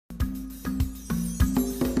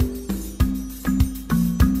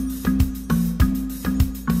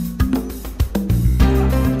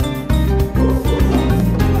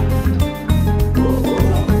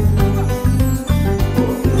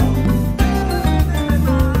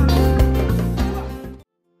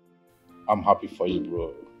I'm happy for you,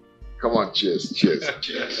 bro. Come on, cheers, cheers.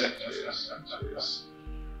 Cheers. Cheers.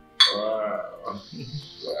 Wow.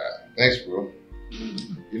 Thanks, bro.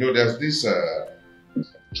 You know, there's this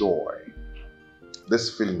joy,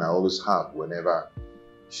 this feeling I always have whenever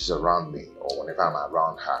she's around me or whenever I'm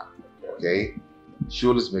around her, okay? She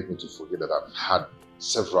always makes me to forget that I've had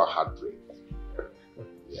several heartbreaks.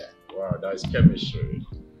 Yeah. Wow, that is chemistry.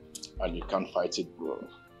 And you can't fight it, bro.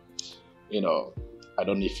 You know, I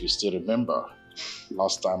don't know if you still remember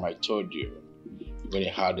last time I told you when you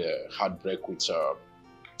had a heartbreak with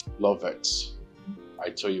Lovett. I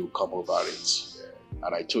told you come over it. Yeah.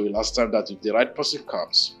 And I told you last time that if the right person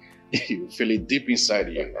comes, you feel it deep inside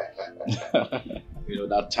you. You know,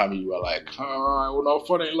 that time you were like, oh, I will not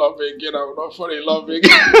fall in love again, I will not fall in love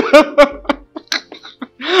again.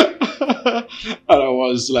 And I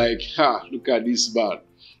was like, look at this man.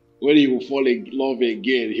 When he will fall in love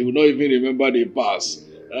again, he will not even remember the past.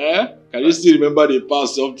 Eh? Can you still remember the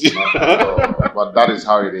past something? But that is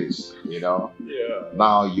how it is, you know? Yeah.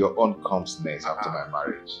 Now your own comes next after my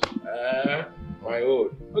marriage. My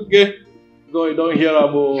own. Okay. Go, you don't hear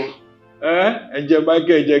about and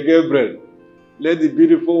Jamaica and Gabriel. Let the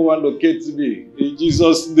beautiful one locate me. In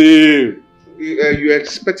Jesus' name. You're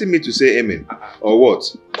expecting me to say amen? Or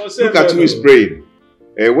what? Look at who is no. praying.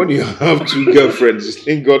 When you have two girlfriends, you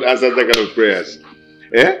think God answers that kind of prayers?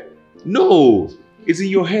 No. It's in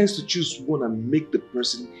your hands to choose one and make the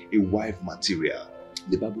person a wife material.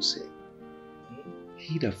 The Bible says,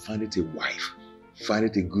 he that findeth a wife,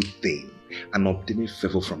 findeth a good thing, and obtaineth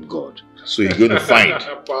favor from God. So you're going to find.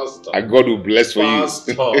 Pastor. And God will bless for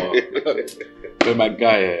Pastor. you. But my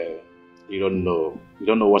guy, you don't know. You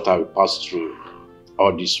don't know what I will pass through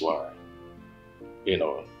all this while. You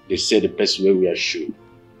know, they say the place where we are shoe.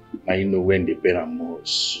 And you know when they pay them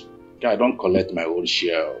most. Guy, don't collect my own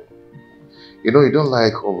share. You know, you don't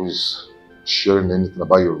like always sharing anything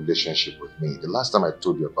about your relationship with me. The last time I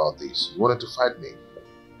told you about this, you wanted to fight me.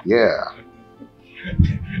 Yeah.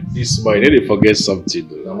 This boy, they didn't forget something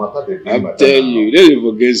though. I'm telling you, they didn't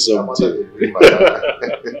forget something.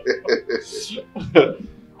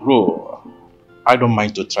 Bro, I don't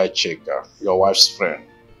mind to try check your wife's friend.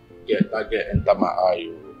 Get that girl enter my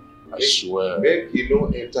eye. I swear. Make you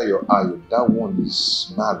don't enter your eye. That one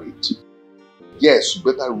is married. Yes, you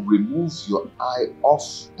better remove your eye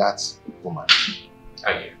off that woman.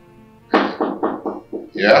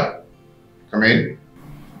 Yeah? Come in.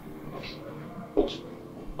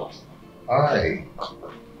 Hi.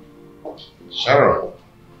 Sharon.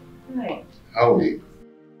 Hi. How are you?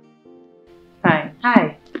 Fine.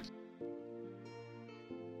 Hi.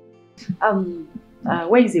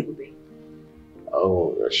 Where is Ebube?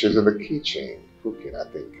 Oh, she's in the kitchen cooking, I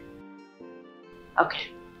think. Okay.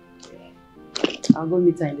 I'll go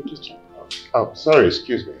meet her in the kitchen. Oh, sorry,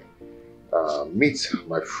 excuse me. Meet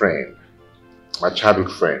my friend, my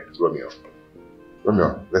childhood friend, Romeo.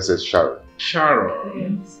 Romeo, this is Sharon.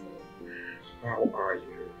 Sharon. Yes. How are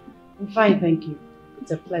you? I'm fine, thank you.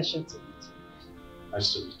 It's a pleasure to meet you.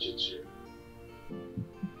 Nice to meet you too.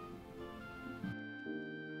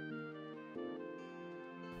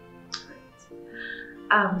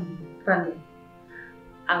 Frnd,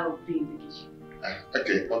 I'll be in the kitchen.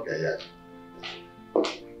 Okay, yeah.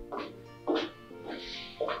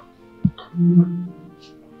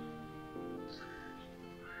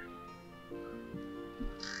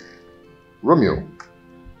 Romeo,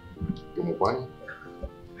 you're my bunny.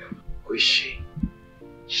 Who is she?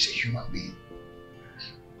 She's a human being.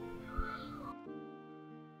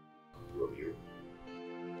 Romeo.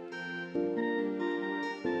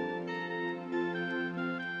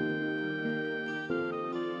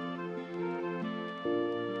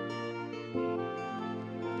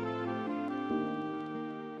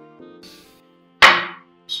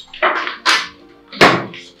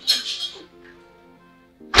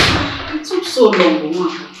 It took so long,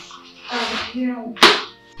 Mama. Yeah.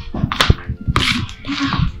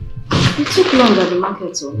 It took long at the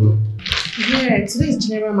market, so. Yeah, today is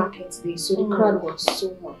general market day, so the crowd was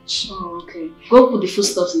so much. Oh, okay. Go put the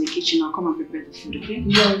foodstuffs in the kitchen. I'll come and prepare the food, okay?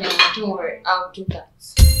 No, don't worry. I'll do that.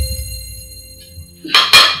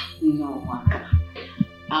 No, Mama.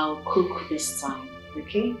 I'll cook this time,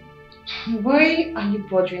 okay? Why are you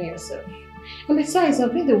bothering yourself? And besides,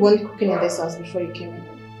 I've been the one cooking in this house before you came in.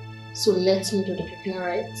 So let me do the cooking,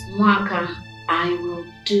 alright? Mwaka, I will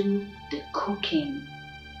do the cooking.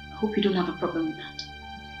 I hope you don't have a problem with that.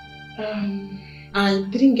 I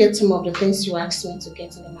didn't get some of the things you asked me to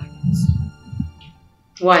get in the market.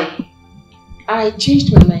 Why? I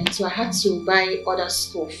changed my mind, so I had to buy other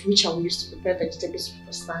stuff which I will use to prepare vegetables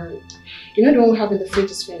for Stanley. You know the one we have in the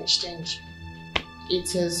fridge is finished, and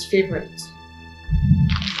It is favorite.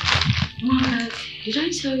 Mama, did I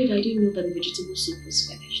tell you that I didn't know that the vegetable soup was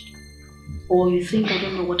finished? Or you think I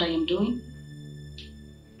don't know what I am doing?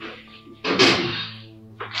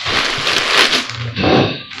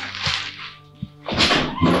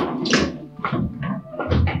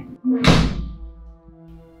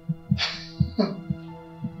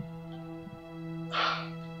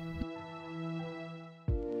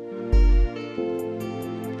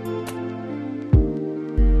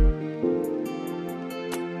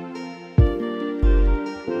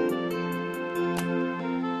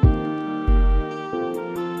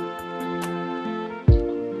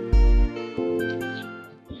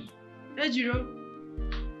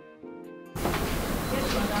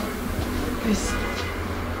 Please,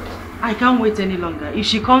 I can't wait any longer. If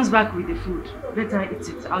she comes back with the food, let her eat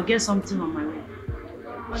it. I'll get something on my way.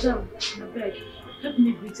 Madam, I beg, help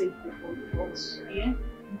me greet it before the boss, yeah?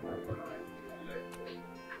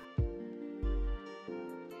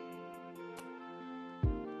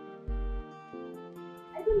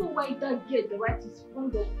 I don't know why that girl, the right, is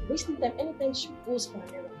fond of wasting time anytime she goes for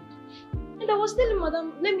an errand. And I was telling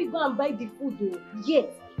madam, let me go and buy the food though.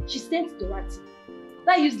 Yet, she sent Dorothy.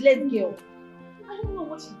 That useless girl. I don't know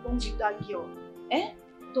what is wrong with that girl. Eh?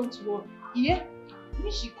 Don't worry. Yeah?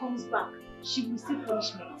 When she comes back, she will see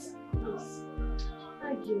punishment. Please.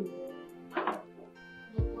 That girl.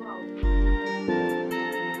 Wow.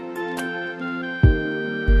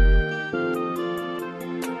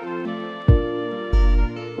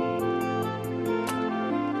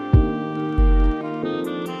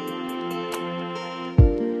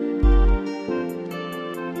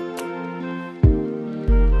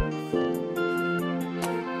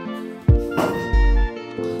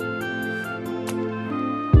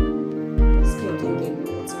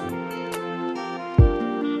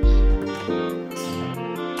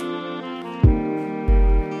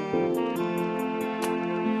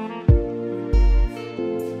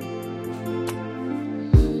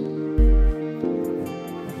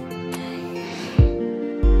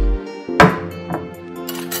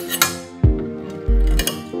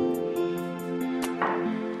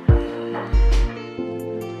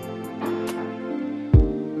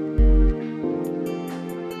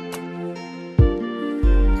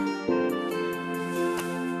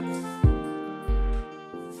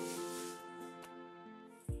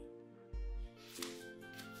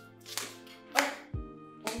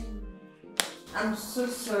 I'm so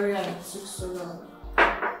sorry I took so long.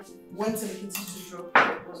 Went to the kitchen to drop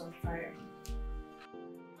it was on fire.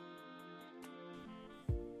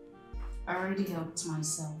 I already helped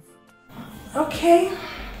myself. Okay,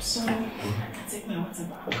 so I can take my water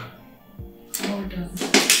back. Well done.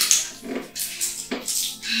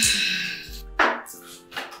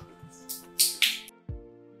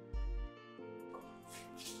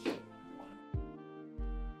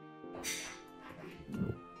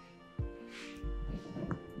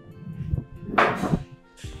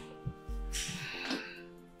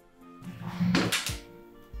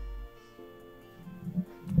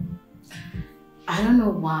 I don't know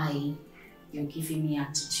why you're giving me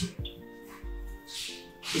attitude.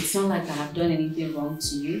 It's not like I have done anything wrong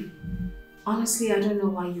to you. Honestly, I don't know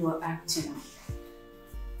why you are acting up.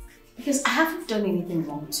 Because I haven't done anything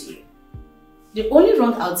wrong to you. The only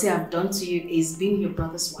wrong I'll say I've done to you is being your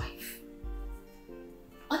brother's wife.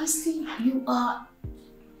 Honestly, you are...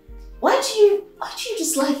 Why do you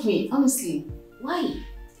dislike me? Honestly, why?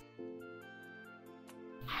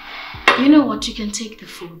 You know what? You can take the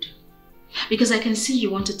food. Because I can see you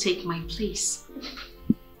want to take my place.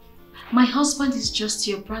 My husband is just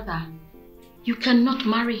your brother. You cannot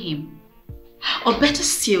marry him. Or better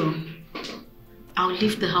still, I'll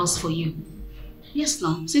leave the house for you. Yes,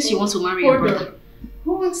 no, since you want to marry your brother.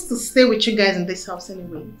 Who wants to stay with you guys in this house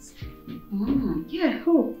anyways? Yeah,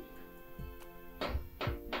 who?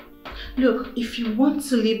 Look, if you want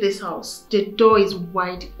to leave this house, the door is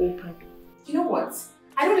wide open. You know what?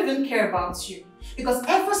 I don't even care about you. Because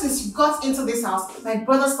ever since you got into this house, my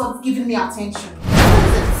brother stopped giving me attention. What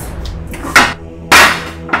is it?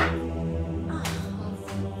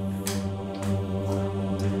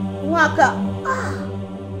 Waka.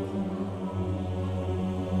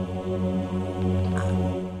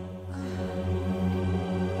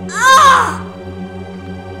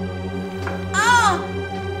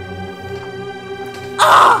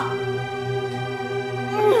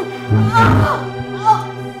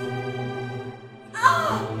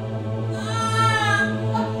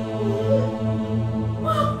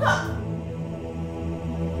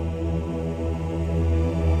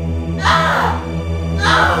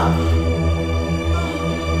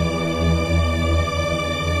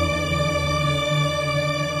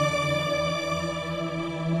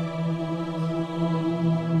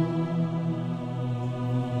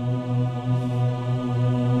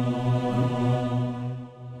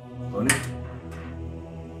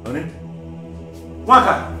 Honey?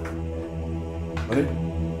 Waka! Honey?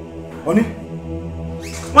 Honey?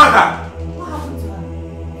 Waka! What happened to her?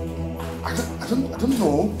 I don't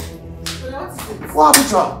know. What What happened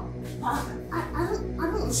to her? I don't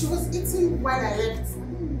know. She was eating while I left.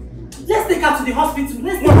 Let's take her to the hospital.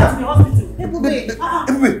 Let's take her to the hospital. Ebube.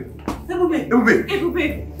 Ebube. Ebube! Ebube,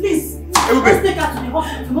 please. Ebube. Let's take her to the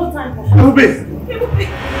hospital. No time for Ebube! Ebube.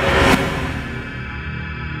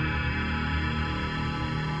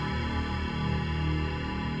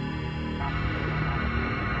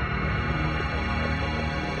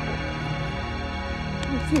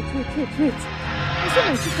 Wait. I saw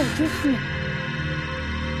my sister just now.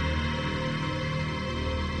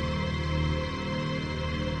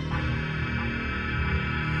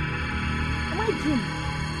 Am I dreaming?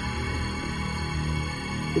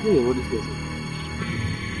 I don't know what this person.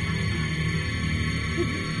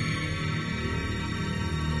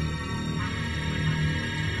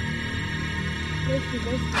 Let's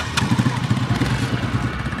go.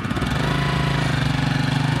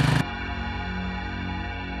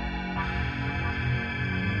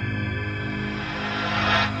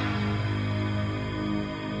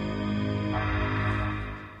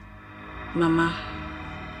 Mama,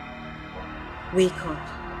 wake up.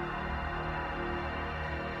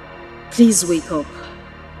 Please wake up.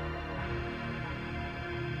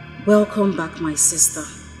 Welcome back, my sister.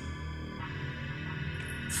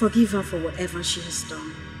 Forgive her for whatever she has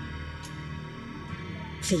done.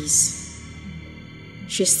 Please.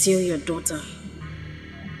 She's still your daughter.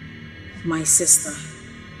 My sister.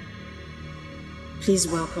 Please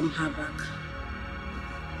welcome her back.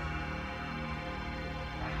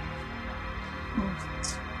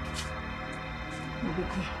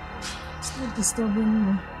 Stop disturbing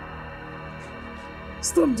me.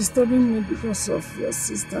 Stop disturbing me because of your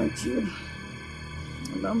sister and you.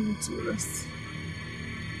 Allow me to rest.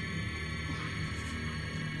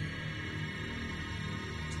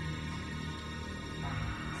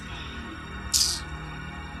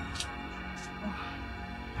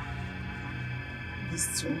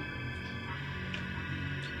 This too.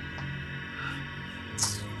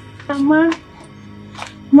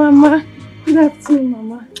 Mama. Good afternoon,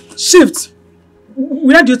 Mama. Shift!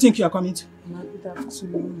 Where do you think you are coming to? Mama, good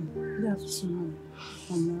afternoon. Good afternoon,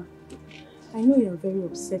 Mama. I know you are very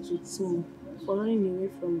upset with me for running away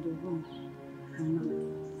from the room. Mama,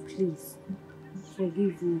 please,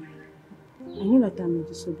 forgive me. I know that I'm a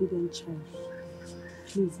disobedient child.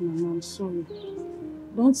 Please, Mama, I'm sorry.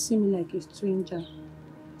 Don't see me like a stranger.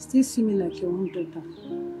 Still see me like your own daughter.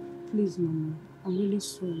 Please, Mama, I'm really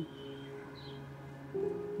sorry.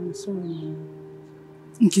 I'm sorry, Mama.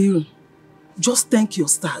 Nkiru, just thank your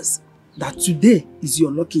stars that today is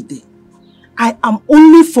your lucky day. I am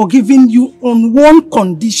only forgiving you on one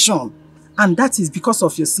condition, and that is because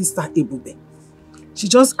of your sister Ebube. She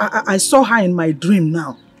just, I saw her in my dream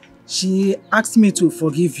now. She asked me to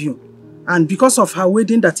forgive you, and because of her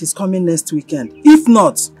wedding that is coming next weekend. If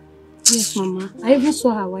not... Yes, Mama. I even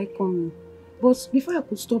saw her while coming. But before I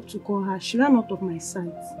could stop to call her, she ran out of my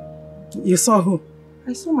sight. You saw who?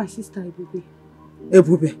 I saw my sister Ebube.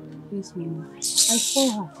 Ebube? Yes, Mama. I saw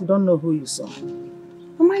her. You don't know who you saw?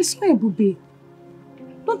 Mama, I saw Ebube.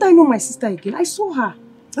 Don't I know my sister again? I saw her.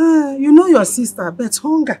 You know your sister, but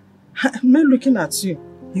hunger. Me looking at you,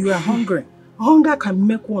 you are hungry. Hunger can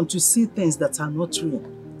make one to see things that are not real.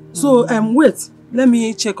 So, wait. Let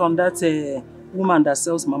me check on that woman that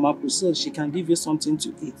sells Mama Poo so she can give you something to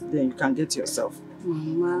eat. Then you can get yourself.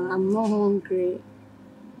 Mama, I'm not hungry.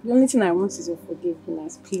 The only thing I want is your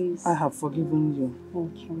forgiveness, please. I have forgiven you.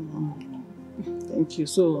 Thank you, Mama. Thank you.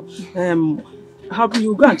 So, how do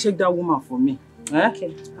you go and check that woman for me? Eh?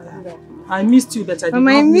 Okay, I'll do that. I missed you, but I did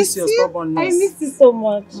not miss your stubbornness. I missed you so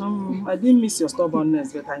much. I didn't miss your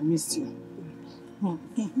stubbornness, but I missed you.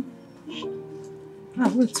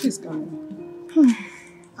 Wait, who's coming?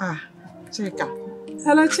 Chika.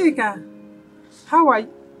 Hello, Chika. How are you?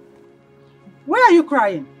 Why are you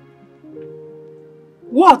crying?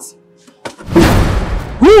 What?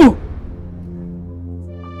 Who?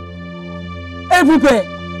 Ebube!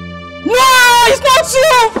 No! It's not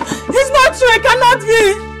true! It's not true! It cannot be!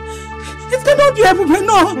 It cannot be Ebube,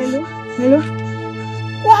 no! Hello?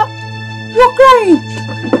 What? You're crying!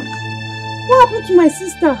 What happened to my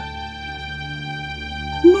sister?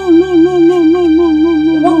 No.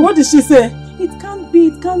 What did she say? It can't be,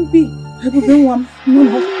 Ebube, one. No.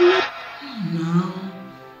 No.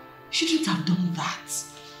 You shouldn't have done that.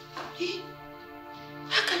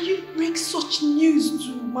 How can you break such news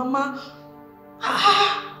to Mama?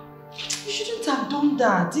 You shouldn't have done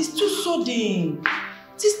that. It's too sudden.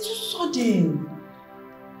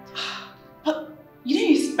 But you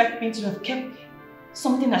didn't expect me to have kept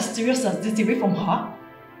something as serious as this away from her?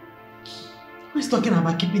 Who is talking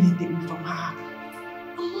about keeping it away from her?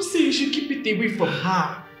 I'm not saying you should keep it away from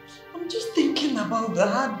her. I'm just thinking about the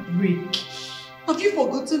heartbreak. Have you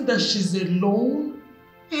forgotten that she's alone?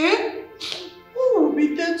 Eh? Who will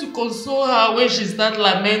be there to console her when she starts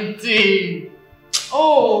lamenting?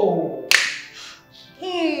 Oh!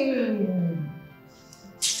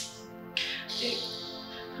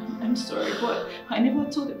 I'm sorry, but I never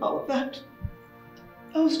thought about that.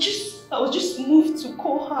 I was just moved to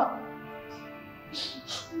call her.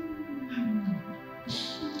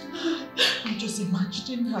 I'm just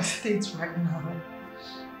imagining her state right now.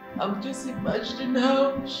 I'm just imagining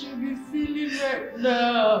how she'll be feeling right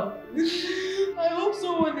now. I hope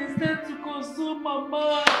someone is there to console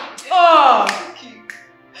Mama. Ah!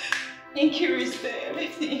 Nkiru is there.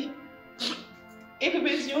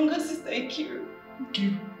 Ebebe's younger sister, Nkiru.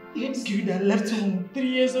 Nkiru that left home 3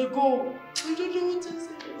 years ago. I don't know what to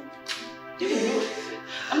say. You know,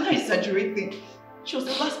 I'm not exaggerating. She was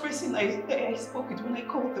the last person I spoke with when I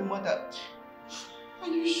called the mother. Are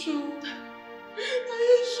you sure? Are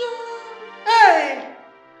you sure? Hey!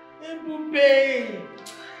 Ebube!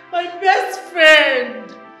 My best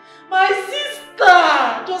friend! My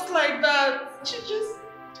sister! Just like that. She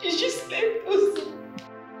just left us.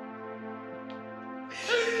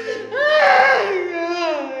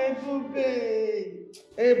 Ebube!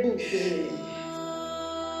 Ebube!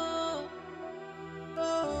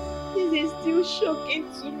 This is still shocking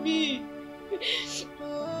to me.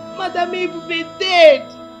 Madam Ebube dead.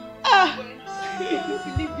 I don't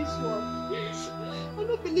believe this one. I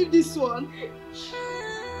don't believe this one.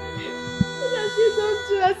 What has she done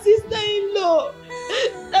to her sister-in-law?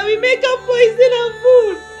 That we make her poison her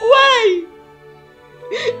food. Why?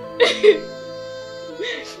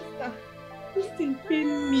 This thing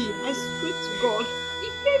pained me. I swear to God.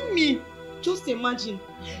 It pained me. Just imagine.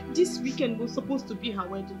 This weekend was supposed to be her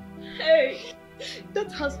wedding. Hey,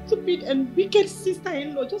 that her stupid and wicked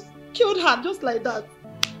sister-in-law just killed her just like that.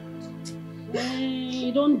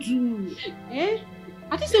 Don't do. I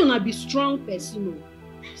think say una be strong person.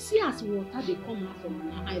 See as water they come out from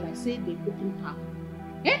her eye like say they open tap.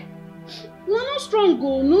 You are not strong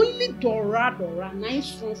go. No only Dora. Nice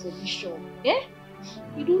strong for this show.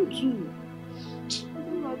 You don't do.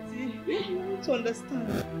 You need to understand.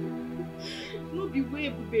 No be way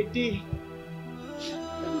Ebube dey.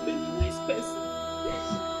 Ebube be a nice person.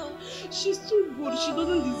 She's too good. She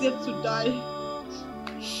doesn't deserve to die.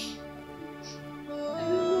 I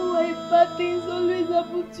don't know why bad things always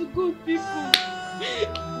happen to good people.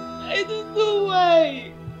 I don't know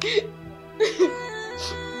why.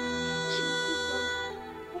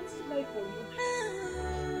 What's life for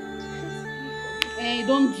you?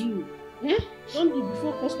 Don't do. Don't do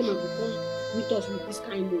before customer will come meet us with this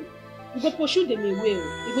kind of. We go pursue them away.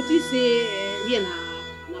 We go think say here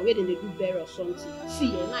na where they do better or something.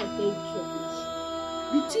 See, now I tell you 2 of this.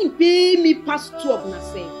 The thing pay me past 2 of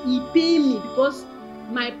myself. He pay me because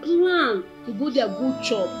my plan to go there go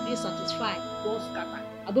chop, they satisfied, don't scatter.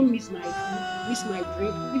 I don't miss my food, miss my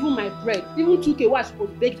drink, even my bread. Even 2K what I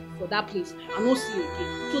supposed to beg for that place. I don't see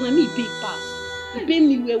again. So now me pay pass. He pay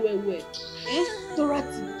me well.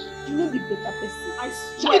 Dorothy, you will be better person. I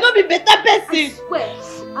swear. You will be better person. I swear.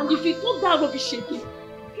 And if you talk that rubbish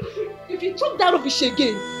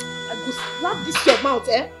again, I go slap this your mouth,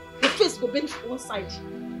 Your face go bend to one side.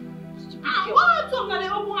 What talk na dey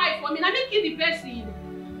open eye for me? Na me kill the person.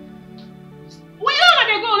 Where you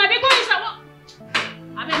dey go? Na dey go inside what?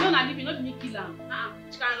 I mean, no na leave, no be me kill am.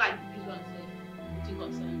 Which kind like this one say? Wetin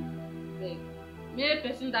concern you? Make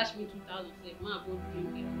person dash me 2,000 say, man go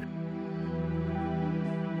drink it.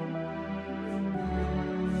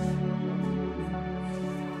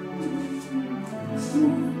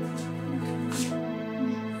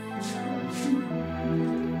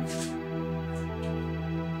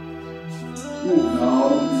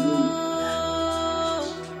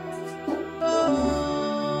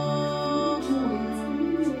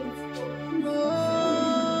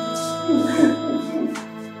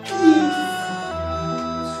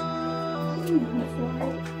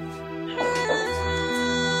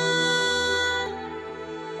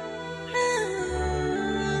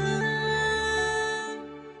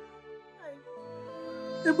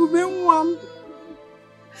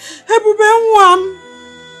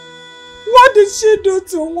 What did she do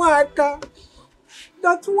to Nwaka?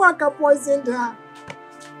 That Nwaka poisoned her.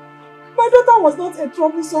 My daughter was not a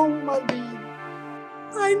troublesome human being.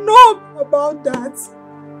 I know about that.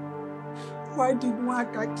 Why did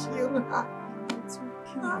Nwaka kill her?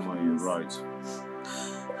 Mama, you're right. I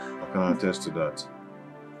can attest to that.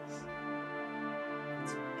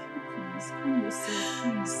 Please, calm yourself,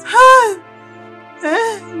 please. Hi!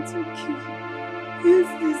 It's okay.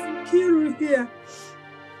 It's Kiru here.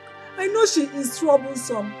 I know she is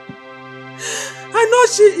troublesome. I know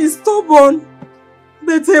she is stubborn.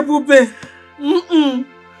 But Ebube.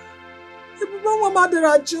 Ebube mama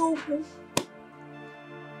dera choku.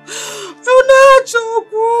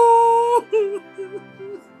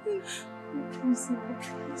 Please,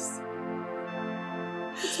 please.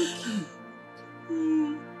 It's okay.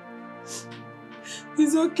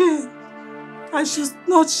 It's okay. I should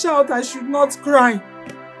not shout, I should not cry.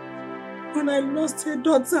 When I lost a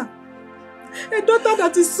daughter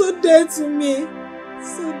that is so dear to me.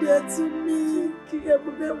 So dear to me. Please.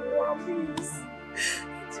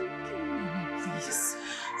 It's okay. Please.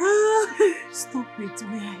 Stop it.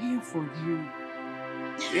 We are here for you.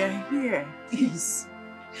 We are here. Please.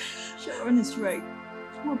 Sharon is right.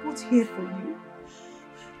 We're both here for you.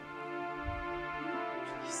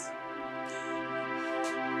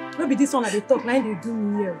 No be this one that they talk, like they do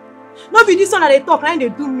me here. No be this one that they talk, like they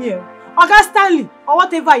do me here. Oga Stanley, or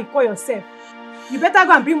whatever you call yourself. You better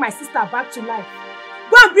go and bring my sister back to life.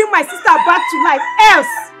 Go and bring my sister back to life.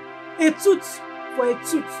 Else, a tooth for a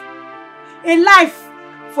tooth. A life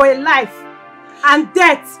for a life. And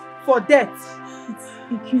death for death.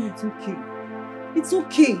 It's okay. It's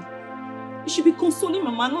okay. You should be consoling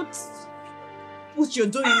Mama, not what you're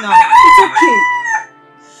doing now. It's okay.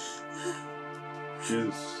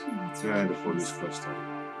 Yes, we are in the police custody.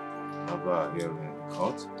 Have her hearing in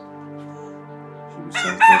court. She will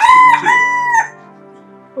sentenced to jail.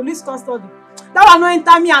 Police custody. That will not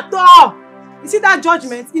enter me at all. You see that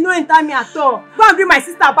judgment? It will not enter me at all. Go and bring my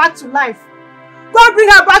sister back to life. Go and bring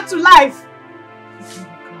her back to life.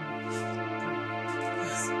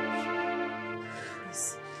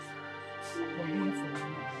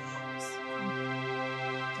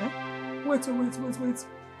 Wait.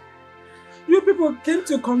 You people came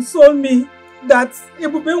to console me that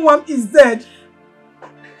Ebube is dead.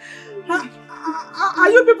 Are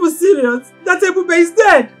you people serious? That Ebube is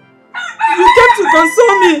dead? You came to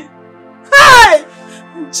console me? Hey!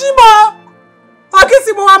 Chimo!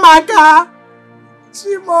 Akisimo Amaka!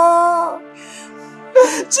 Chimo!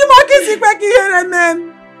 Chimo Kisikbeki Yeremen!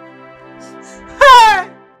 Hey!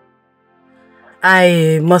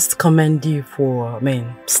 I must commend you for,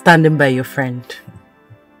 standing by your friend.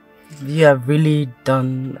 You have really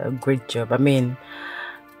done a great job.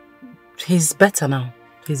 He's better now.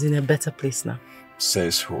 He's in a better place now.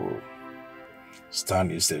 Says who? Stan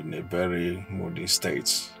is in a very moody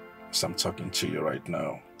state as I'm talking to you right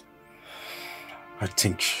now. I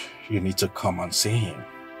think you need to come and see him.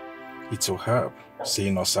 It will help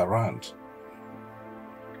seeing us around.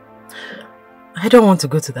 I don't want to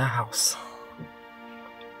go to that house.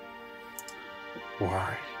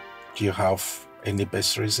 Why? Do you have any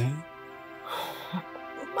best reason?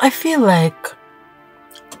 I feel like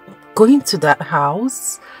going to that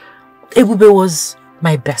house, Ebube was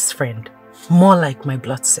my best friend, more like my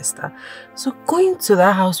blood sister. So going to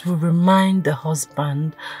that house will remind the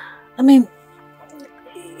husband,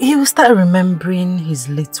 he will start remembering his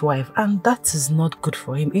late wife, and that is not good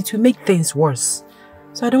for him. It will make things worse.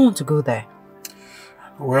 So I don't want to go there.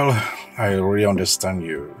 Well, I really understand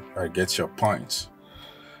you. I get your point.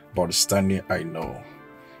 But Stanley, I know,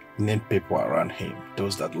 need people around him,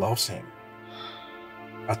 those that loves him.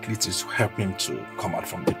 At least it will help him to come out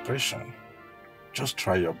from depression. Just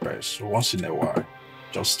try your best. Once in a while,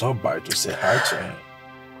 just stop by to say hi to him.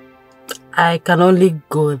 I can only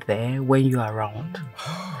go there when you're around.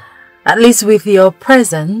 At least with your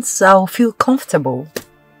presence, I'll feel comfortable.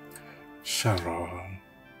 Sharon,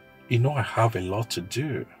 you know I have a lot to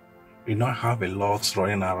do. You know I have a lot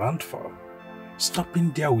running around for.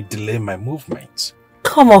 Stopping there will delay my movement.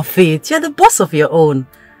 Come off it. You're the boss of your own.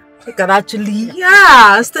 You can actually, you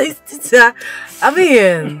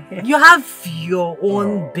have your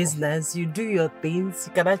own business. You do your things.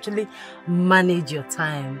 You can actually manage your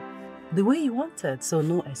time the way you wanted. So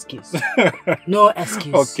no excuse. No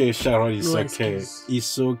excuse. Okay, Sharon, it's okay. Excuse.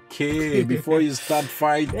 It's okay. Before you start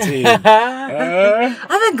fighting.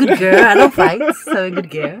 I'm a good girl. I don't fight. I'm a good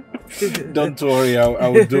girl. Don't worry. I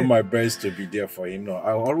will do my best to be there for him. No,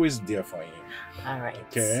 I'll always be there for him. All right.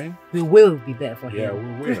 Okay. We will be there for him. Yeah, we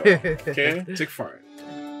will. Okay. Take 5.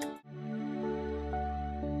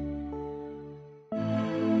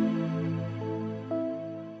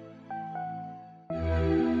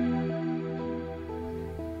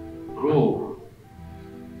 Bro,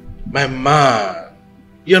 my man,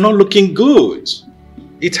 you're not looking good.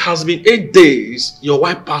 It has been 8 days your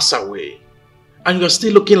wife passed away, and you're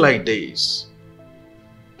still looking like this.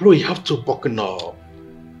 Bro, you have to buckle up.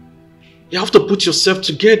 You have to put yourself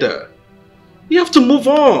together. You have to move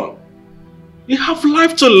on. You have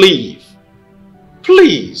life to live.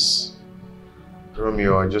 Please.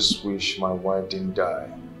 Romeo, I just wish my wife didn't die.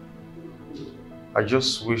 I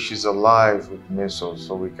just wish she's alive with me so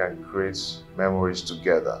we can create memories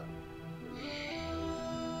together.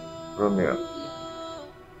 Romeo,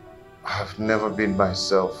 I've never been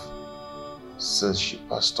myself since she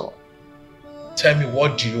passed on. Tell me,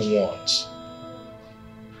 what do you want?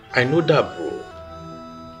 I know that, bro.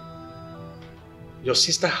 Your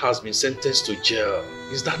sister has been sentenced to jail.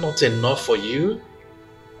 Is that not enough for you?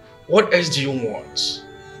 What else do you want?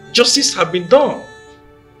 Justice has been done.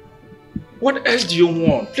 What else do you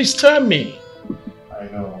want? Please tell me. I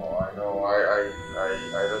know. I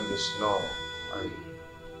don't just know.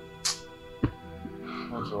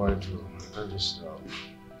 What do I do? I don't just know.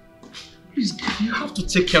 Please, you have to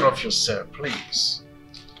take care of yourself, please.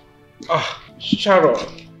 Sharon.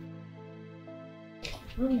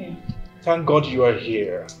 Romeo. Thank God you are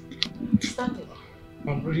here. Stop it.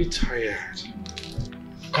 I'm really tired.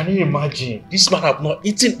 Can you imagine? This man have not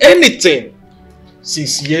eaten anything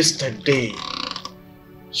since yesterday.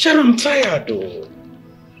 Sharon, I'm tired though.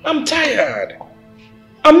 I'm tired.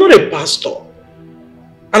 I'm not a pastor.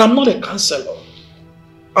 And I'm not a counselor.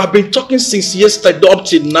 I've been talking since yesterday up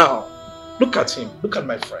till now. Look at him. Look at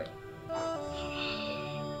my friend.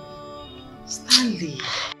 Stanley.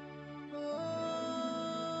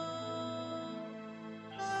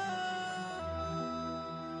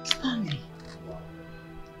 Stanley.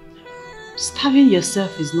 Starving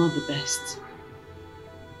yourself is not the best.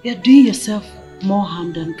 You're doing yourself more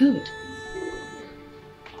harm than good.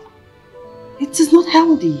 It is not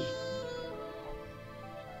healthy.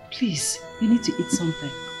 Please, you need to eat something.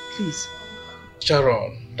 Please.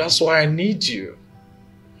 Sharon, that's why I need you.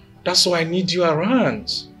 That's why I need you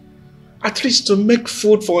around. At least to make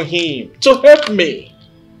food for him, to help me.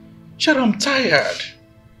 Sharon, I'm tired.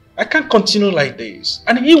 I can't continue like this.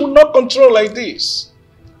 And he will not continue like this.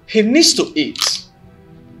 He needs to eat.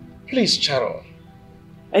 Please, Sharon.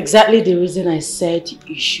 Exactly the reason I said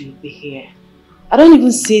you should be here. I don't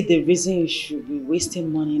even see the reason you should be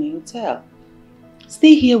wasting money in a hotel.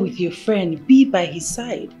 Stay here with your friend. Be by his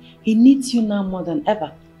side. He needs you now more than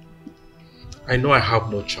ever. I know I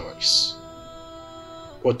have no choice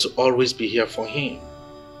but to always be here for him.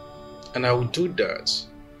 And I will do that.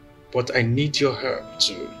 But I need your help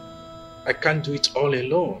too. I can't do it all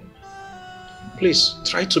alone. Please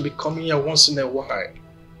try to be coming here once in a while.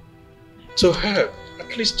 To help,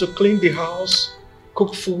 at least to clean the house,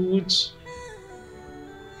 cook food.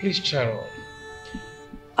 Please, Sharon.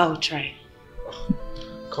 I'll try.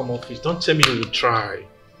 Come on, please. Don't tell me you will try.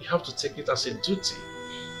 You have to take it as a duty.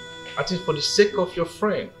 At least for the sake of your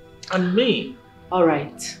friend and me.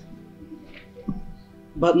 Alright.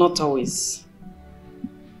 But not always.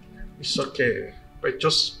 It's okay. But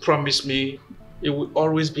just promise me you will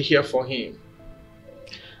always be here for him.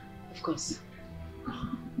 Of course.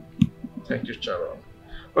 Thank you, Sharon.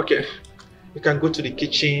 Okay. You can go to the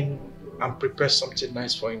kitchen and prepare something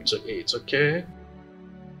nice for him to eat, okay?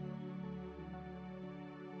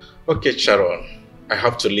 Okay, Sharon. I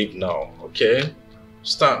have to leave now, okay?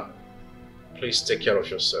 Stan, please take care of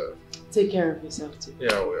yourself. Take care of yourself too.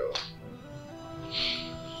 Yeah, I will.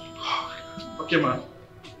 Okay, man.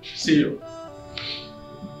 See you.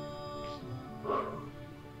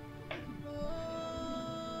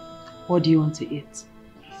 What do you want to eat?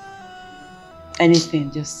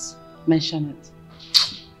 Anything, just mention it.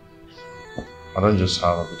 I don't just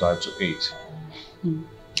have appetite to eat.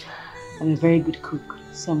 I'm a very good cook,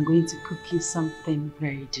 so I'm going to cook you something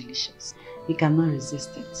very delicious. You cannot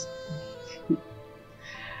resist it.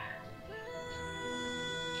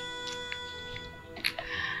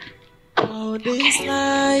 Oh, this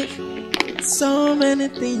life, so many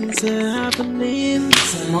things are happening.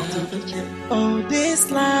 Oh, this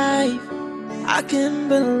life, I can't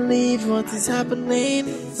believe what is happening.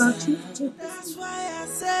 That's why I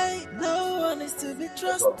say no one is to be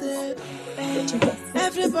trusted.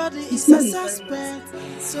 Everybody is a suspect,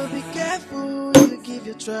 so be careful who you give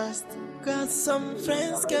your trust. Cause some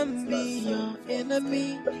friends can be your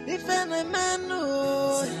enemy. If any man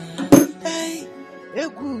knows, hey.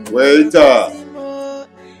 Waiter!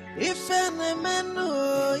 If any man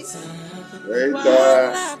knows,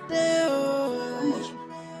 Waiter!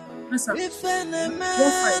 if any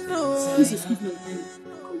man knows,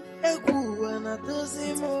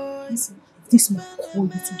 Listen, this man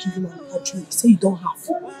called you to give him an address. Say you don't have.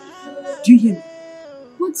 Do you hear me?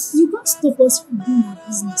 But you can't stop us from doing our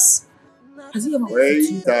business. Has he ever told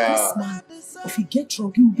you that this man, if he gets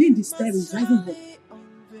drunk, he will be in the steering driving home?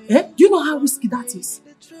 Eh? Do you know how risky that is?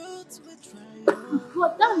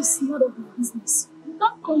 But that is none of my business. You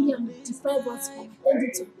can't come here and deprive us from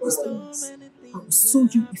attending to customers. I will sue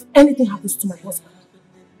you if anything happens to my husband.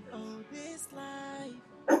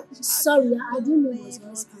 Sorry, I didn't know it was your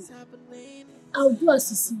husband. I'll do as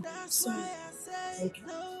you see. Sorry. Thank you.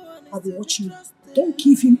 I'll be watching you. Don't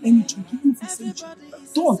give him any drink, even if he's saying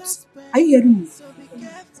drink. Don't. Are you hearing me?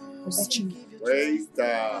 I'm watching you. Wait,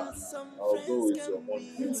 I'll go with your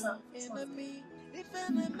money. Yes, sir.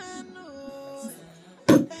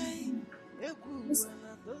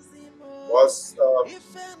 Boss,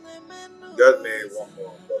 get me one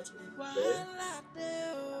more bottle, okay?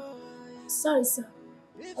 Sorry, sir.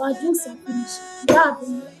 Our drinks are finished. We have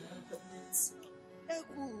any.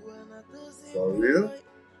 For real?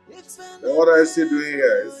 Then what are you still doing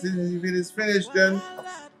here? If it is finished, then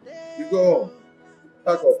you go home.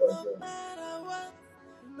 Pack up and go.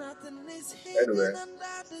 Anyway,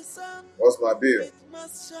 what's my bill?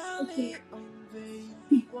 Okay.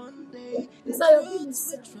 Is that your bill,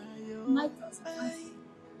 sir? 9,000.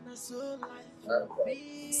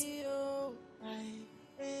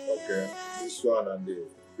 Okay, this one and the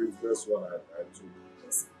previous one I took.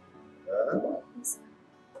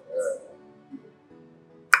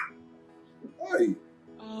 Hi.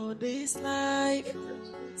 All this life,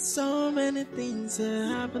 so many things are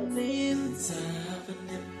happening.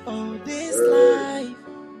 All this life,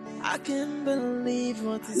 I can't believe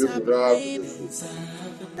what is happening.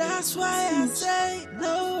 That's why I say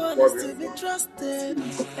no one is to be trusted.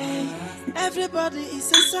 Hey, everybody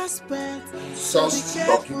is a suspect. So be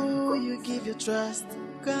careful who you give your trust.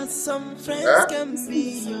 Cause some friends can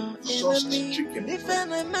be your enemy. If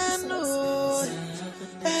any man knows,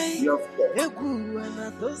 hey,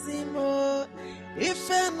 if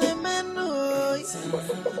any man knows,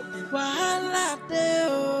 wahala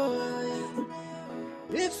deo.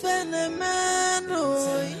 If any man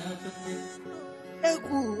knows,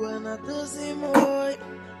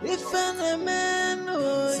 if any man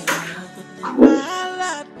knows,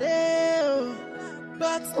 wahala deo.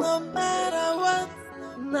 But no matter what,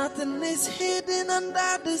 nothing is hidden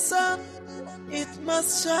under the sun. It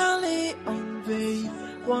must surely unveil.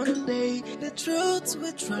 One day the truth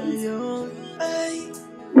will triumph. Hey.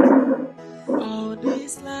 All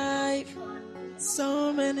this life,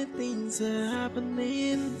 so many things are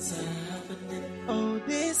happening. All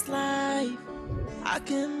this life, I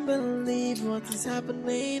can't believe what is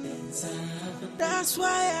happening. That's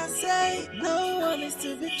why I say no one is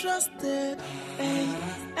to be trusted. Hey,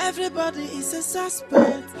 everybody is a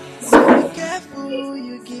suspect. So be careful who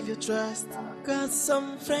you give your trust. Cause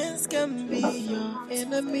some friends can be your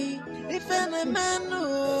enemy. If any man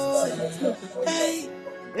knows, hey,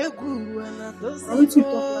 if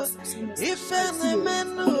any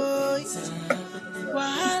man knows,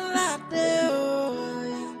 wahala deo.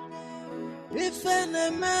 If any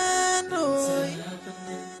man knows,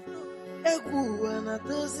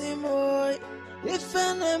 if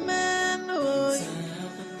any man knows,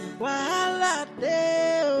 wahala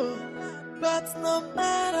deo. But no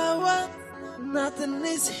matter what, nothing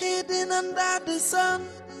is hidden under the sun.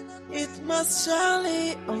 It must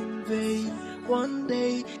surely unveil. One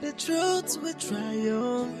day the truth will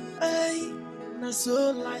triumph. Hey, now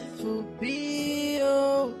so life will be.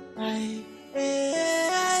 Oh, hey,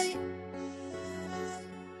 hey.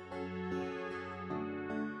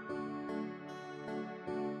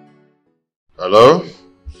 Hello?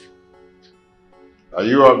 Are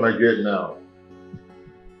you at my gate now?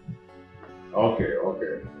 Okay.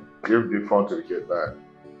 Give the phone to the gate back.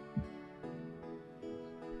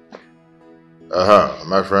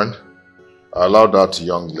 My friend. I allowed that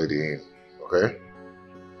young lady in, okay?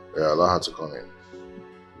 Yeah, allow her to come in.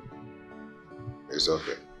 It's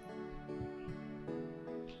okay.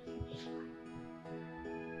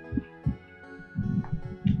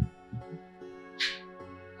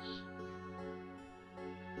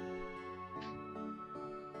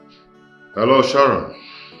 Hello, Sharon.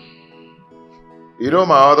 You know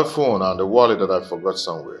my other phone and the wallet that I forgot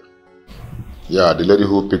somewhere? Yeah, the lady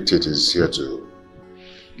who picked it is here to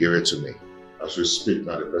give it to me. As we speak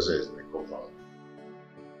now, the person is in the compound.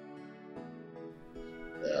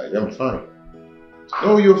 Yeah, I'm fine.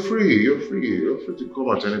 No, you're free. You're free to come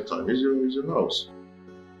at any time. It's your house.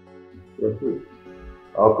 You're free.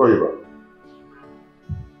 I'll call you back.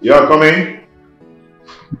 Yeah, come in.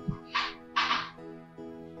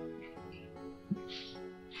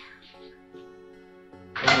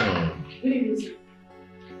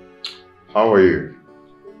 How are you?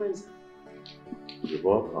 You're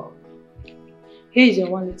welcome. Here is your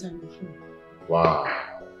wallet and your phone. Wow.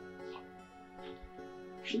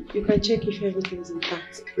 You can check if everything is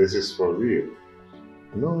intact. This is for real.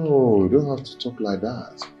 No, you don't have to talk like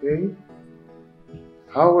that, okay?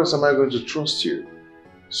 How else am I going to trust you?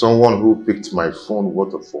 Someone who picked my phone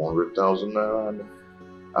worth of 400,000 naira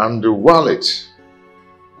and the wallet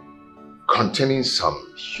containing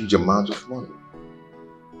some huge amount of money.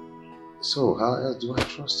 So how else do I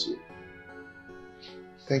trust you?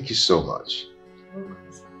 Thank you so much.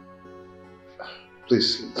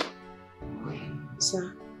 Please sit.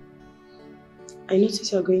 Sir, I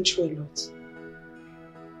notice you're going through a lot.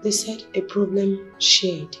 They said a problem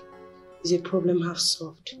shared is a problem half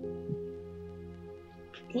solved.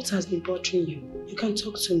 What has been bothering you? You can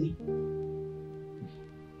talk to me.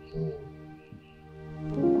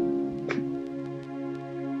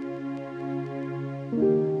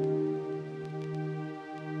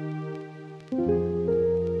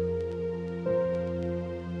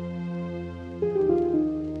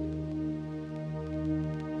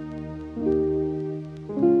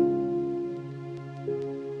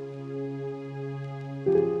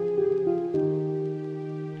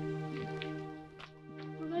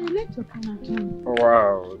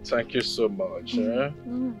 Wow, thank you so much.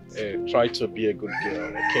 Try to be a good girl,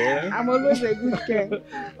 okay? I'm always a good girl.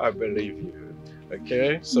 I believe you.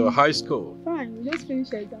 Okay, so high school. Fine, let's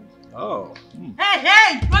finish exam. Oh.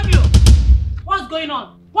 Hey, Romeo! What's going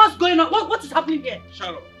on? What's going on? What is happening here?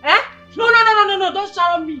 Sharon. Eh? No, don't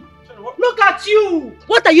Sharon me. Look at you!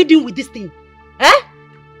 What are you doing with this thing? Eh?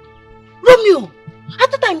 Romeo,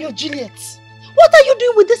 at the time you're Juliet. What are you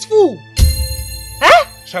doing with this fool? Eh?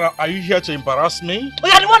 Sharon, are you here to embarrass me? Oh,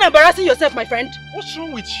 you're the one embarrassing yourself, my friend. What's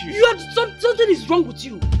wrong with you? Something is wrong with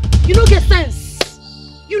you. You don't get sense.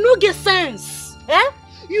 You don't get sense. Eh?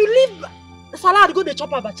 You leave salad go the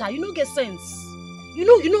chop abacha. You don't get sense. You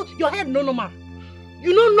know, your head no normal.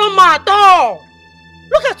 You no normal at all.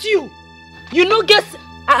 Look at you. You no get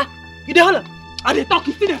you the holler. And they talk,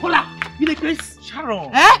 you still the holler. You the place.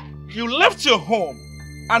 Sharon. Eh? You left your home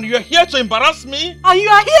and you're here to embarrass me? And you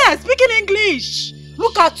are here speaking English.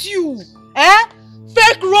 Look at you. Eh?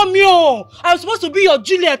 Fake Romeo. I'm supposed to be your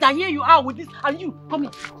Juliet and here you are with this. And you, come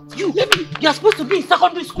here. You're supposed to be in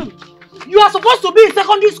secondary school. You are supposed to be in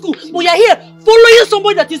secondary school. But you're here following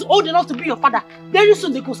somebody that is old enough to be your father. Very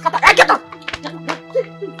soon they go scatter. Get up.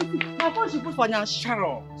 My phone should put for now.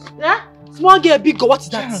 Sharon. Yeah? Small girl, big girl, what is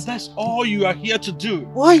that? Sharon, that's all you are here to do.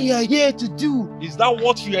 What you are here to do? Is that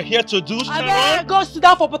what you are here to do, Sharon? I go sit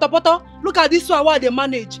down for poto. Look at this one while they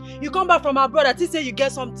manage. You come back from abroad, I think say you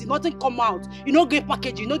get something, nothing come out. You don't get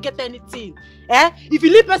package, you don't get anything. Eh? If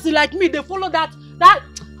you leave person like me, they follow that.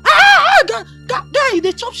 Guy,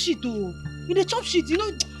 they chop shit though. You they chop shit, you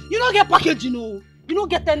don't get package, you don't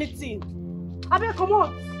get anything. I mean, come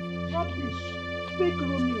on. Rubbish. Fake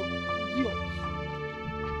Romeo. Idiot.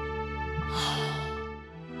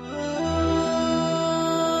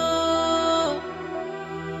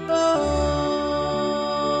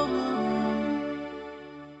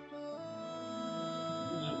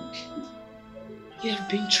 You have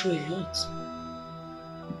been through a lot.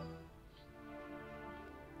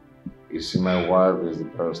 You see, my wife is the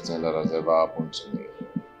best thing that has ever happened to me.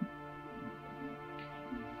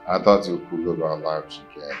 I thought we could live our life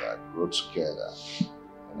together, grow together,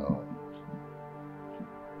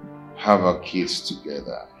 have our kids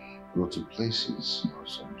together, go to places,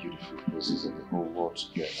 some beautiful places in the whole world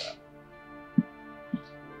together.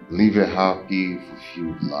 Live a happy,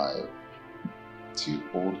 fulfilled life till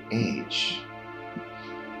old age.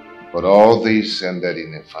 But all this ended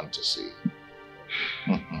in a fantasy.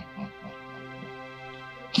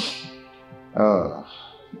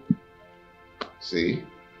 See,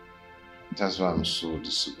 that's why I'm so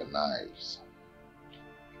disorganized.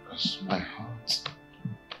 Because my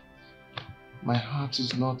heart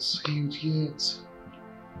is not healed yet.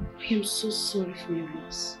 I am so sorry for your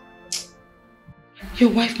loss. Your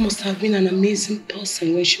wife must have been an amazing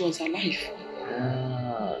person when she was alive.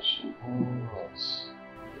 Yeah, she was.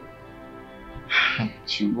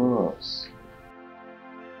 She was.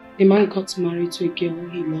 The man got married to a girl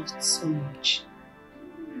he loved so much.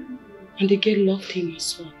 And the girl loved him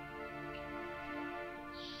as well.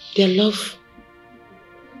 Their love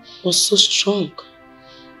was so strong,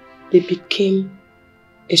 they became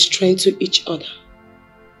a strength to each other.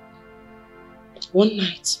 One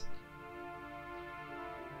night,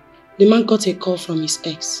 the man got a call from his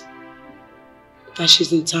ex that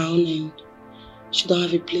she's in town and she don't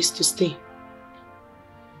have a place to stay.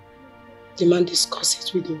 The man discussed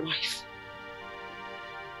it with the wife.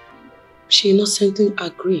 She innocently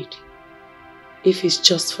agreed if it's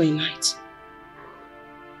just for a night.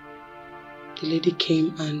 The lady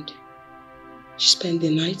came and she spent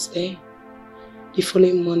the night there. The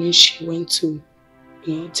following morning she went to,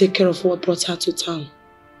 take care of what brought her to town.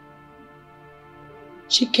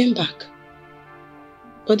 She came back.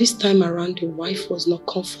 But this time around, the wife was not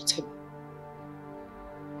comfortable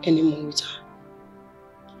anymore with her.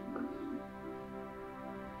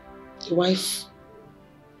 The wife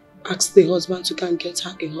asked the husband to go and get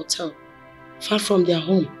her a hotel far from their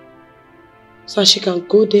home so that she can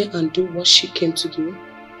go there and do what she came to do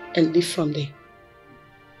and live from there.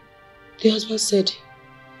 The husband said,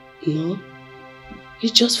 no,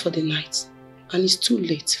 it's just for the night and it's too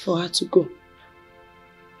late for her to go.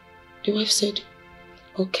 The wife said,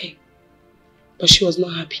 okay, but she was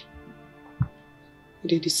not happy with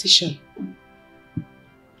the decision.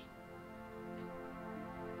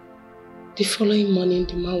 The following morning,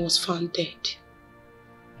 the man was found dead.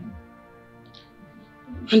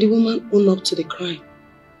 And the woman owned up to the crime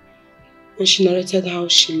when she narrated how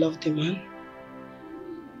she loved the man.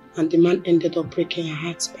 And the man ended up breaking her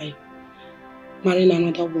heart by marrying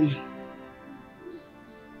another woman.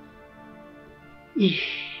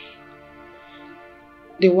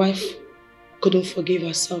 The wife couldn't forgive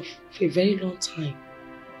herself for a very long time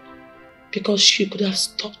because she could have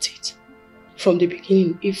stopped it from the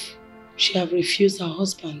beginning if she had refused her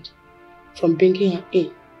husband from bringing her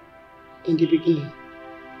in the beginning.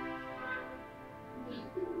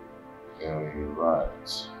 Yeah, you're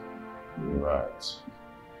right. You're right.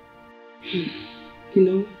 You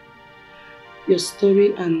know, your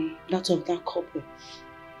story and that of that couple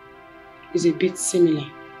is a bit similar,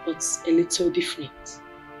 but a little different.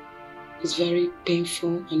 It's very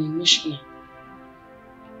painful and emotional,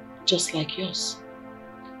 just like yours.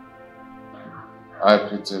 I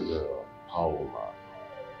pity the poor woman.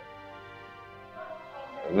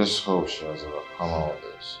 I just hope she has overcome all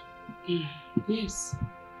this. Yes,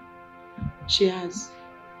 she has.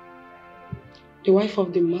 The wife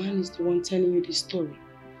of the man is the one telling you the story,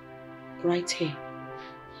 right here.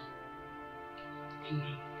 You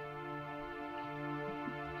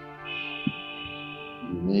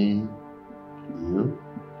mean you?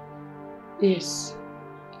 Yes,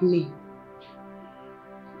 me.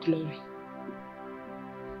 Glory.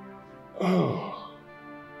 Oh.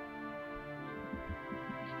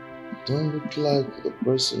 Don't look like the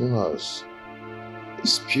person who has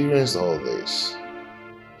experienced all this.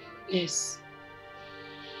 Yes.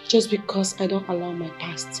 Just because I don't allow my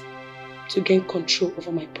past to gain control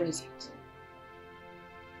over my present.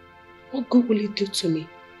 What good will it do to me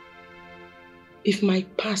if my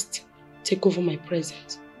past take over my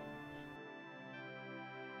present?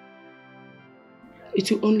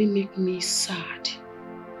 It will only make me sad.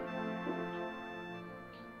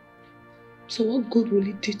 So what good will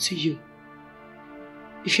it do to you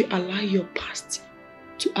if you allow your past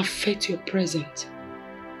to affect your present?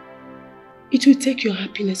 It will take your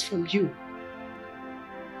happiness from you.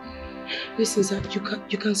 Listen, sir,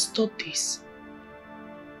 you can stop this.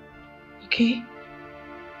 Okay?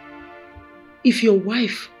 If your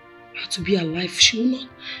wife had to be alive, she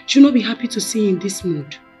will not be happy to see you in this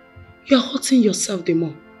mood. You are hurting yourself the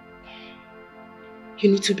more. You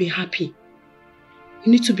need to be happy.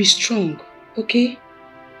 You need to be strong, okay?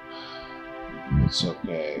 It's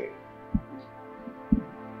okay.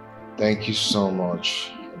 Thank you so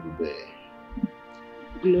much, Ebube.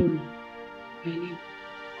 Glory, my name.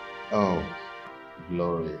 Oh,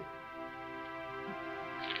 Glory.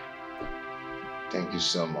 Thank you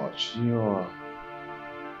so much.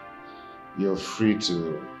 You're free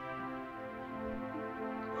to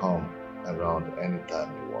come around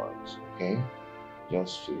anytime you want, okay?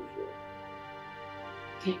 Just feel free.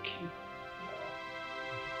 Thank you.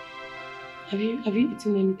 Have you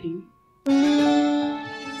eaten anything?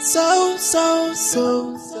 So.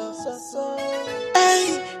 Hey,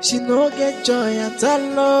 she no get joy at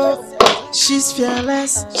all. She's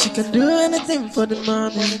fearless, she can do anything for the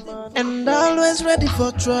money, and always ready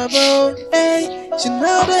for trouble. Hey, she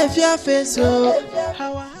know the fear face, oh.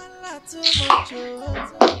 How I holla too much, trouble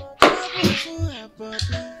for her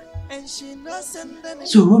body, and she no send any.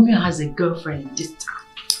 So Romeo has a girlfriend this time.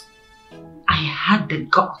 I had the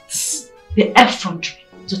guts, the effrontery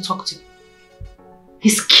to talk to him. He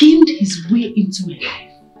schemed his way into my life.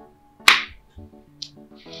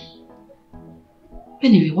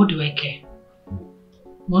 Anyway, what do I care?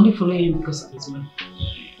 I'm only following him because of his money.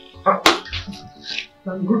 I'm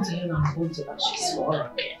going to hell and I'm going to ashes for all I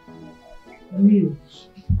care. Only you.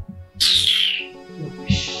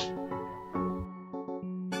 Rubbish.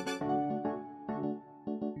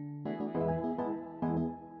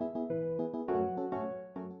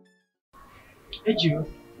 Ejiro,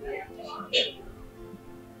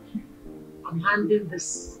 I'm handing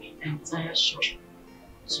this entire shop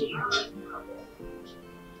to you.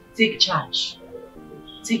 Take charge.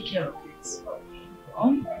 Take care of it. I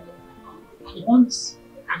want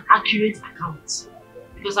an accurate account.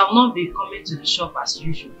 Because I will not be coming to the shop as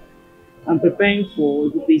usual. I'm preparing for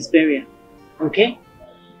Odupe's burial. Okay?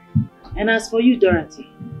 And as for you, Dorothy,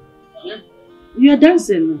 yeah, you are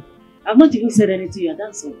dancing. I've not even said anything, you are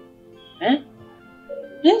dancing. Eh?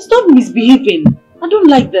 Eh? Stop misbehaving. I don't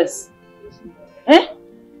like this. Eh?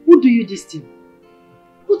 Who do you this to?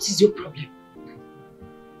 What is your problem?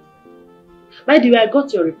 By the way, I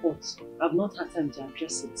got your report. I've not had time to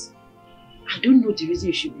address it. I don't know the reason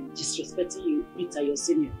you should be disrespecting you, Rita, your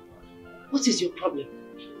senior. What is your problem?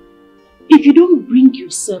 If you don't bring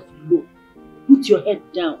yourself low, put your head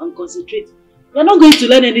down and concentrate, you're not going to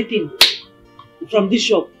learn anything from this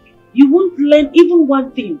shop. You won't learn even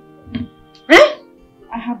one thing. Eh?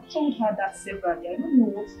 I have told her that severally. I don't know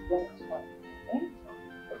what's wrong with her.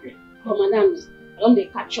 Eh? Okay. But madam, I don't they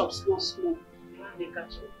catch up small. They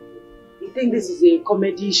catch up. You think this is a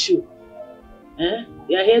comedy show? Eh?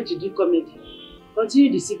 You are here to do comedy.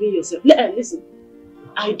 Continue deceiving yourself. Listen,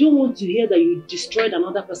 I don't want to hear that you destroyed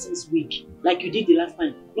another person's wig like you did the last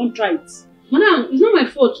time. Don't try it. Madam, it's not my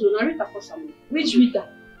fault. No, Rita for someone. Which Rita?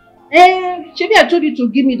 Maybe I told you to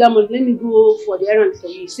give me that money. Let me go for the errand for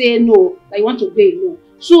you. Say no, that you want to pay no.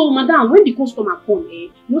 So, madam, when the customer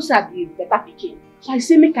come, no sir, be better picking. So I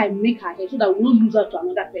say make her hair so that we will not lose her to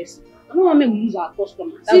another person. I don't want to lose our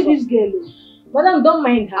customer. See this girl, madam, don't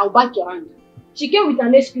mind her. I'll back your hand. She came with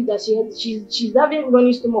an excuse that she's having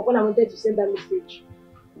running stomach when I wanted to send that message.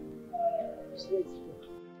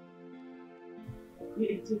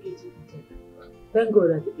 It's okay. Thank God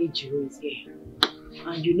that the Ejiro is here.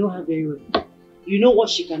 And you know her very well. You know what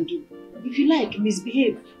she can do. If you like,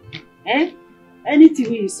 misbehave. Eh?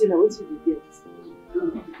 Anything you say, I want you to get.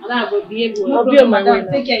 Madam, but behave well. I'll be on my way Madam,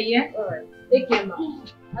 now. take care, yeah? Alright. Take care, ma'am.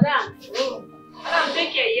 Madam. Madam,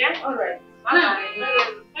 take care, yeah? Alright. Madam,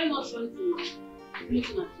 why not want to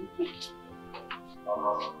listen at you?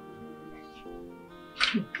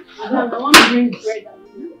 Madam, I want to bring bread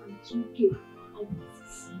and 2 cake.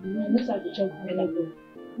 This is the chop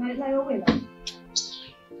bread.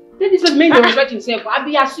 Take this man to respect himself. I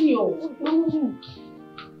be asking you.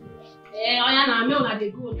 I'm not the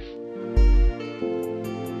good.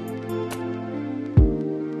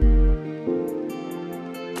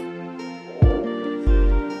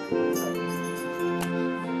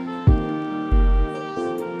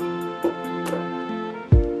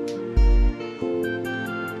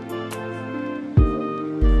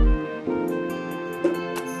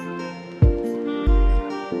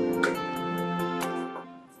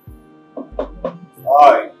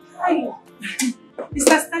 Hi. Hi.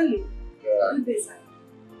 Mr. Stanley. Good day, sir.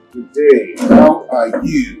 Good day. How are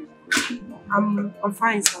you? I'm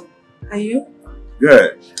fine, sir. Are you?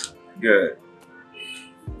 Good. Good.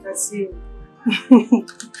 I see you.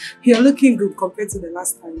 You're looking good compared to the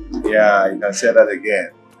last time. Yeah, you can say that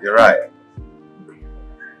again. You're right.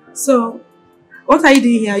 So, what are you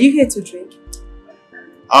doing here? Are you here to drink?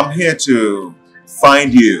 I'm here to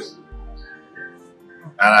find you.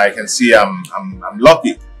 And I can see I'm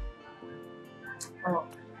lucky. Oh,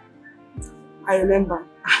 I remember.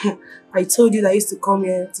 I told you that I used to come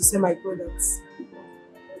here to sell my products.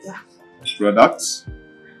 Yeah. Products?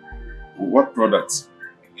 What products?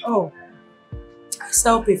 Oh, I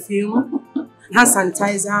sell perfume, hand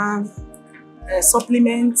sanitizer,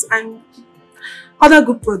 supplements, and other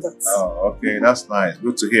good products. Oh, okay, that's nice.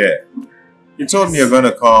 Good to hear. You told me you're going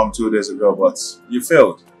to come 2 days ago, but you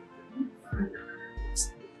failed.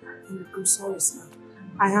 I'm sorry, sir.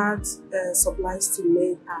 I had supplies to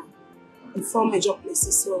make in 4 major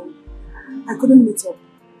places, so I couldn't meet up.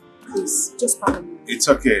 Please, just pardon me. It's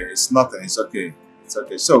okay. It's nothing. It's okay. It's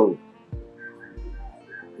okay. So,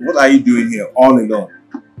 what are you doing here all alone?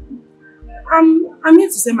 I'm here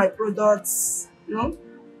to sell my products. You know,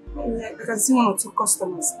 I can see 1 or 2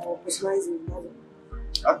 customers that are personalizing.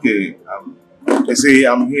 Okay. They say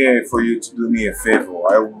I'm here for you to do me a favor.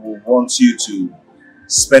 I want you to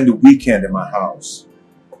spend the weekend in my house.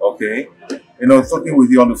 Okay? You know, talking with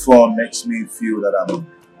you on the phone makes me feel that I'm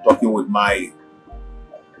talking with my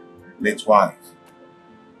late wife.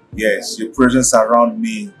 Yes, your presence around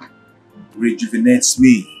me rejuvenates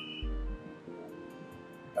me.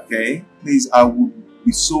 Okay? Please, I would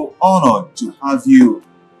be so honored to have you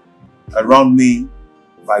around me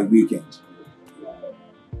by weekend.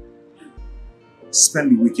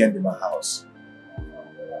 Spend the weekend in my house.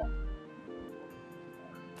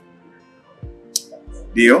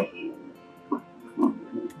 Deal?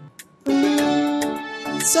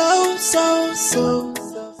 So.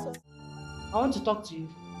 I want to talk to you.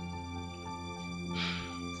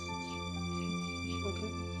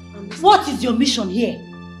 What is your mission here?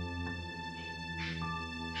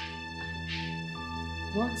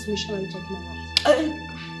 What mission are you talking about?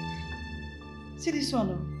 See this one,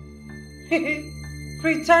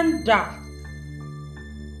 Pretender.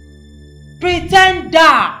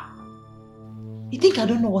 Pretender! You think I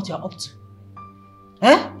don't know what you're up to?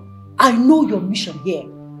 Eh? I know your mission here.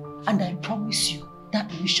 And I promise you,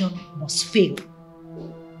 that mission must fail.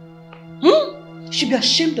 You should be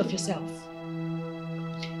ashamed of yourself.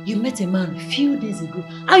 You met a man a few days ago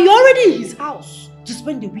and you're already in his house to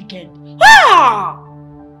spend the weekend. Ah!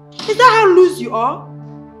 Is that how loose you are?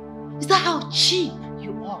 Is that how cheap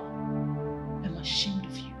you are? I'm ashamed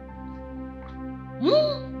of you.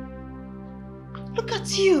 Look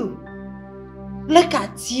at you. Look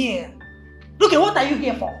at you. Look at what are you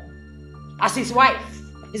here for? As his wife,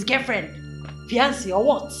 his girlfriend, fiance or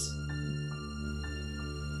what?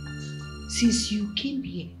 Since you came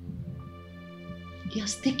here, he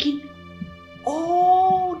has taken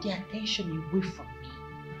all the attention away from me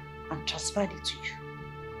and transferred it to you.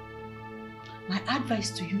 My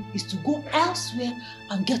advice to you is to go elsewhere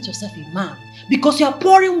and get yourself a man, because you are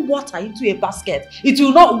pouring water into a basket. It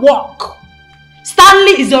will not work.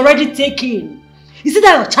 Stanley is already taken. Is it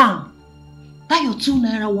that your charm? That your 2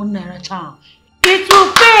 naira, 1 naira charm? It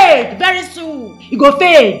will fade very soon. It go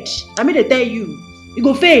fade. I mean, they tell you. It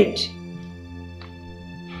go fade.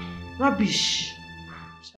 Rubbish.